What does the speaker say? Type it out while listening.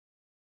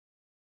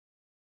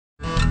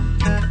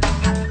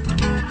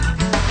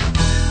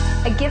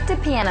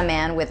Gifted piano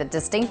man with a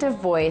distinctive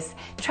voice,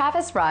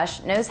 Travis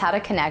Rush knows how to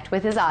connect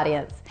with his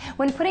audience.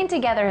 When putting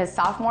together his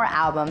sophomore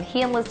album,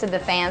 he enlisted the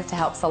fans to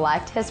help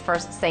select his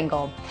first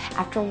single.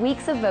 After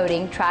weeks of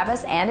voting,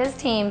 Travis and his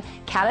team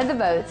counted the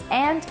votes,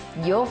 and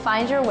You'll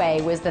Find Your Way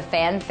was the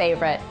fan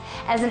favorite.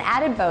 As an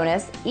added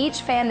bonus,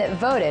 each fan that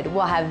voted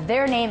will have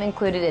their name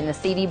included in the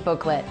CD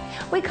booklet.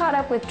 We caught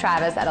up with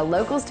Travis at a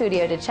local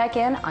studio to check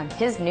in on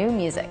his new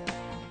music.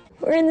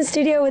 We're in the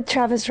studio with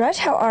Travis Rush.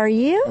 How are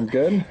you? I'm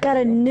good. Got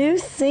a new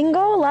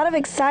single, a lot of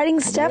exciting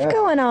stuff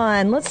going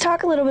on. Let's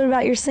talk a little bit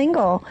about your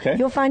single. Okay.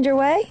 You'll Find Your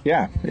Way?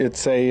 Yeah,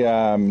 it's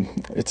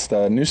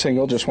the new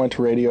single, just went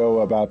to radio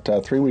about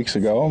 3 weeks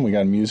ago, and we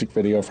got a music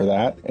video for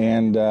that.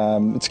 And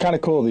it's kind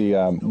of cool.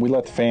 We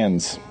let the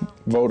fans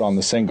vote on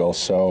the single,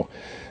 so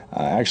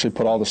I actually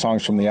put all the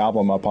songs from the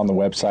album up on the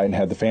website and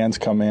had the fans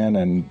come in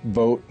and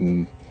vote,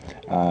 and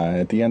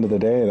at the end of the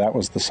day, that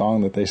was the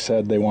song that they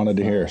said they wanted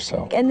to hear.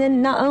 So. And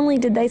then not only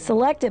did they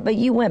select it, but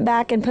you went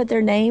back and put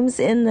their names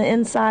in the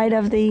inside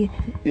of the...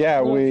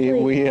 Yeah,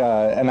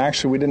 and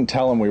actually we didn't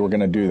tell them we were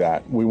going to do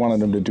that. We wanted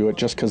them to do it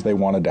just because they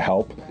wanted to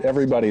help.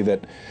 Everybody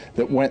that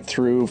went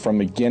through from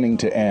beginning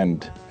to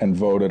end and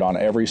voted on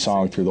every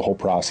song through the whole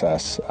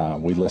process,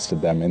 we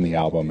listed them in the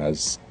album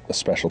as a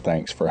special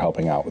thanks for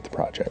helping out with the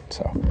project.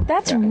 So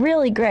that's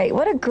really great.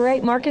 What a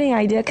great marketing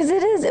idea, because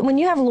it is when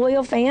you have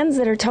loyal fans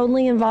that are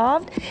totally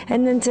involved,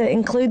 and then to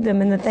include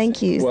them in the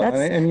thank yous. Well,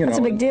 that's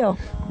a big deal.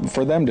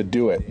 For them to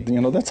do it,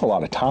 that's a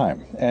lot of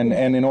time. And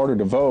in order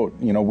to vote,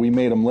 we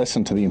made them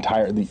listen to the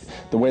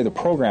way the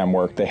program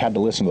worked. They had to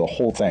listen to the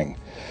whole thing.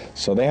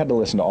 So they had to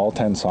listen to all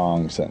 10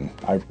 songs, and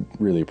I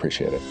really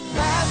appreciate it.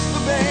 Past the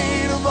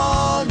pain of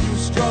all your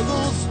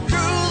struggles, through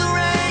the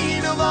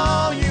rain of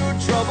all your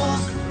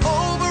troubles,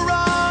 over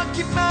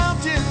rocky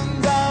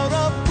mountains, out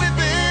of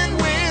whipping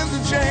winds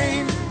of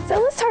change. So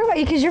let's talk about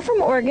you, because you're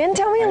from Oregon.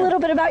 Tell me a little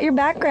bit about your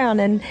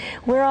background and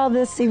where all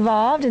this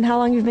evolved and how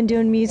long you've been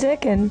doing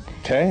music. And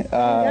okay,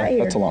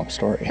 that's a long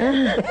story.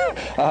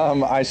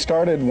 I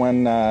started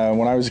when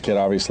I was a kid,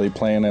 obviously,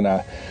 playing in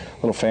a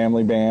little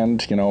family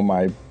band.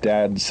 My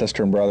dad,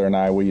 sister, and brother and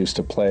I, we used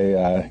to play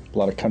a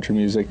lot of country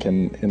music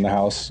in the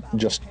house,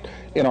 just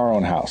in our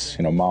own house.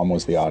 Mom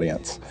was the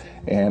audience.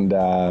 And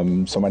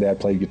so my dad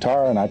played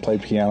guitar, and I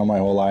played piano my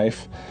whole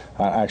life.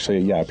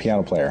 Actually, a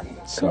piano player.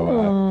 So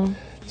cool.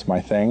 It's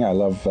my thing. I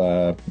love,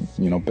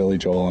 Billy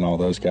Joel and all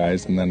those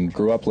guys. And then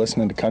grew up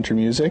listening to country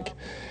music.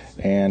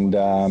 And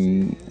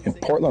in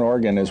Portland,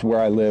 Oregon is where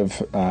I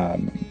live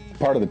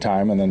part of the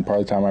time, and then part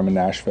of the time I'm in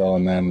Nashville.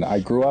 And then I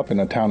grew up in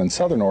a town in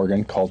southern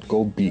Oregon called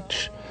Gold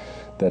Beach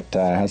that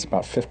has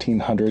about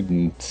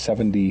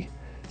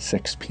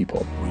 1,576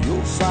 people.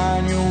 You'll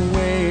find your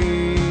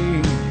way.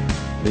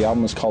 The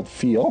album is called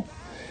Feel,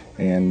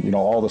 and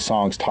all the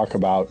songs talk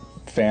about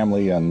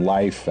family and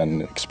life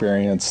and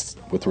experience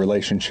with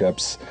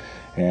relationships.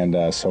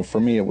 And so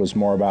for me, it was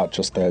more about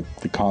just the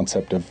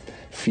concept of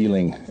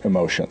feeling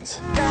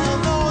emotions.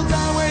 Down those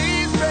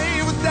highways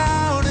paved with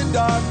doubt and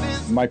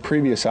darkness. My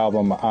previous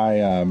album,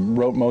 I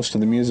wrote most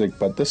of the music,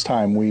 but this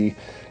time we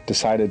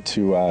decided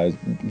to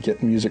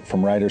get music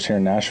from writers here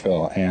in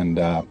Nashville, and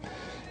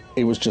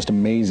it was just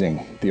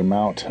amazing, the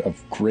amount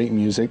of great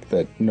music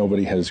that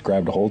nobody has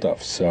grabbed a hold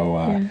of. So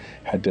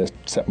had to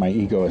set my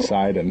ego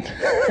aside and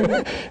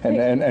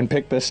and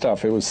pick this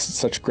stuff. It was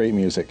such great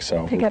music.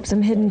 So pick up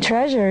some hidden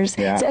treasures.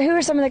 Yeah. So who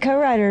are some of the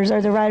co-writers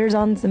or the writers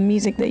on the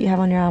music that you have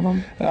on your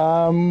album?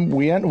 And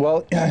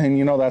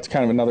that's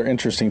kind of another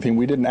interesting thing.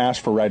 We didn't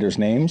ask for writers'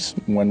 names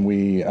when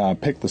we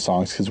picked the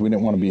songs because we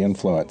didn't want to be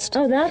influenced.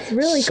 Oh, that's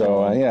really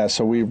cool.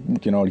 So we,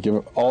 to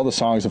give all the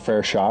songs a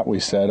fair shot, we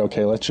said,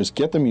 okay, let's just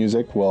get the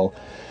music. We'll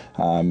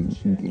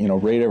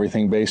rate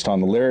everything based on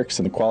the lyrics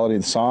and the quality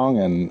of the song,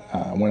 and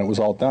when it was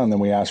all done, then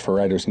we asked for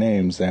writers'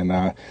 names. And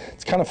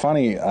it's kind of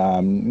funny,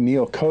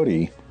 Neil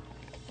Cody,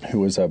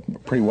 who is a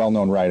pretty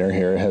well-known writer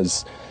here,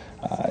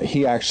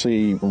 he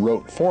actually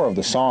wrote 4 of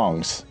the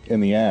songs in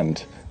the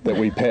end that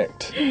we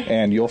picked,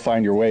 and You'll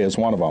Find Your Way is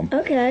one of them.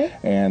 Okay.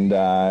 And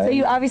so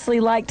you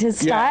obviously liked his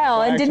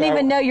style and didn't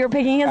even know you were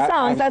picking his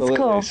songs. Absolutely.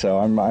 That's cool. So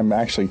I'm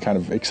actually kind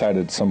of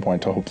excited at some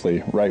point to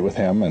hopefully write with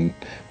him, and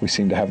we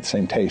seem to have the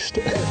same taste.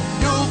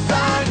 You'll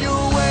find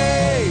your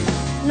way.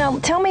 Now,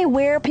 tell me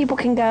where people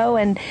can go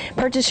and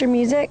purchase your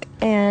music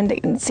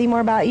and see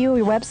more about you,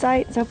 your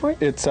website, and so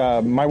forth. It's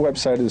my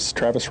website is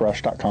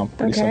travisrush.com.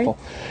 Pretty simple.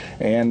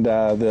 And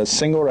the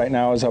single right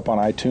now is up on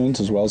iTunes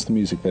as well as the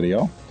music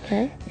video.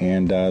 Okay.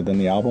 And then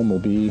the album will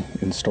be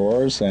in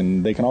stores,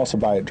 and they can also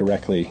buy it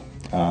directly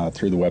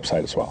through the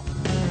website as well.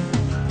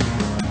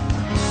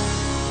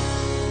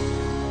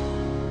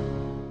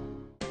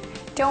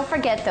 Don't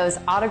forget those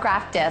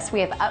autographed discs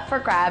we have up for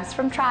grabs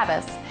from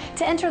Travis.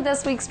 To enter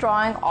this week's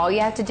drawing, all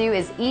you have to do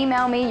is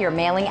email me your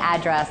mailing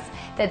address.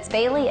 That's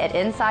Bailey at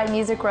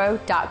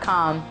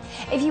InsideMusicRow.com.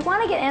 If you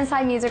want to get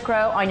Inside Music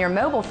Row on your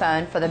mobile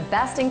phone for the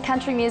best in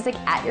country music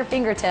at your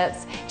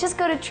fingertips, just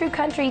go to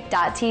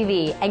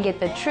TrueCountry.tv and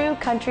get the True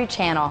Country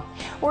channel.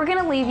 We're going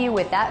to leave you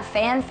with that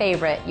fan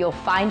favorite, You'll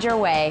Find Your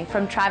Way,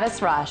 from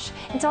Travis Rush.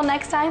 Until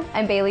next time,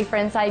 I'm Bailey for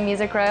Inside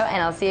Music Row,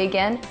 and I'll see you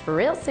again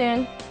real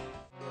soon.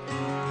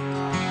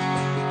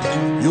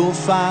 You'll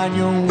find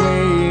your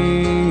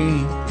way.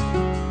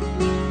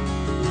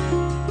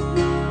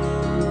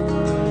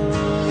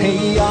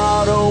 Hey,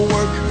 auto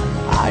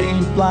worker, I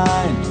ain't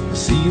blind. I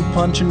see you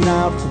punching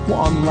out for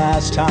one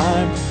last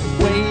time.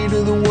 Weight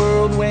of the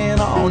world weighing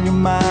on your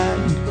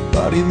mind.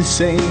 Buddy, this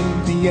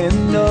ain't the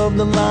end of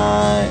the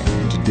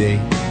line today.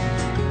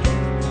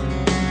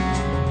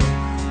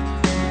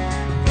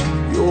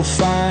 You'll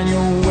find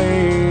your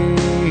way.